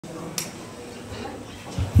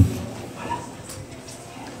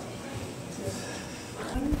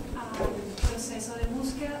Al proceso de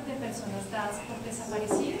búsqueda de personas dadas por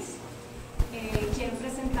desaparecidas. Quiero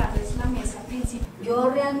presentarles la mesa principal. Yo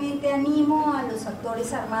realmente animo a los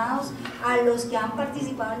actores armados, a los que han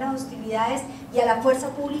participado en las hostilidades y a la fuerza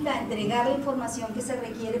pública a entregar la información que se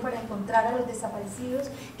requiere para encontrar a los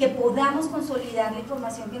desaparecidos, que podamos consolidar la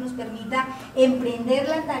información que nos permita emprender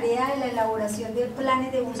la tarea de la elaboración de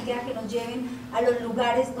planes de búsqueda que nos lleven a los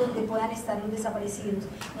lugares donde puedan estar los desaparecidos.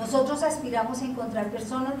 Nosotros aspiramos a encontrar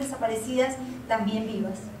personas desaparecidas también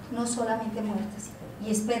vivas, no solamente muertas. Y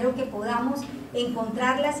espero que podamos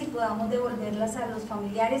encontrarlas y podamos devolverlas a los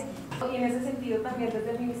familiares. Y en ese sentido también desde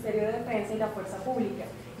el Ministerio de Defensa y la Fuerza Pública.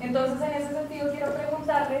 Entonces, en ese sentido quiero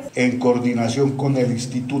preguntarles... En coordinación con el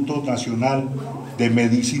Instituto Nacional de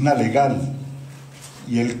Medicina Legal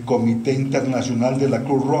y el Comité Internacional de la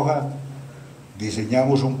Cruz Roja,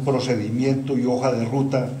 diseñamos un procedimiento y hoja de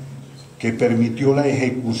ruta que permitió la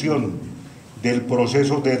ejecución del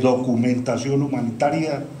proceso de documentación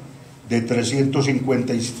humanitaria de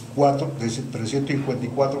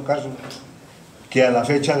 354 casos que a la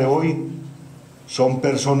fecha de hoy son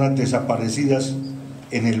personas desaparecidas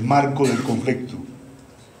en el marco del conflicto,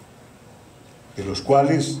 de los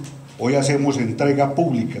cuales hoy hacemos entrega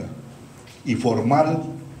pública y formal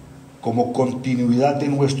como continuidad de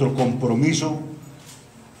nuestro compromiso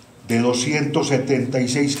de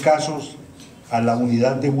 276 casos a la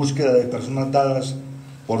unidad de búsqueda de personas dadas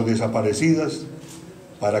por desaparecidas,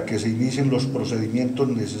 para que se inicien los procedimientos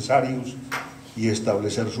necesarios y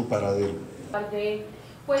establecer su paradero.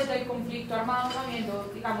 Pues del conflicto armado,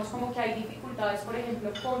 sabiendo, digamos, como que hay dificultades, por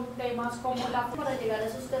ejemplo, con temas como la... Para llegar a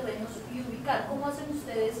esos terrenos y ubicar, ¿cómo hacen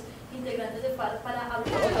ustedes, integrantes de FARC, para hablar?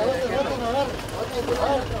 Por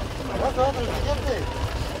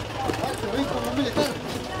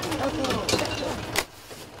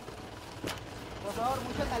favor,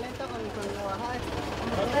 mucho talento con la bajada de...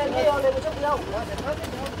 Mucho cuidado.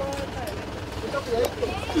 Mucho cuidadito.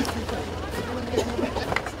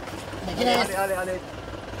 Dale.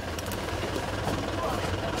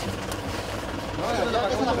 No,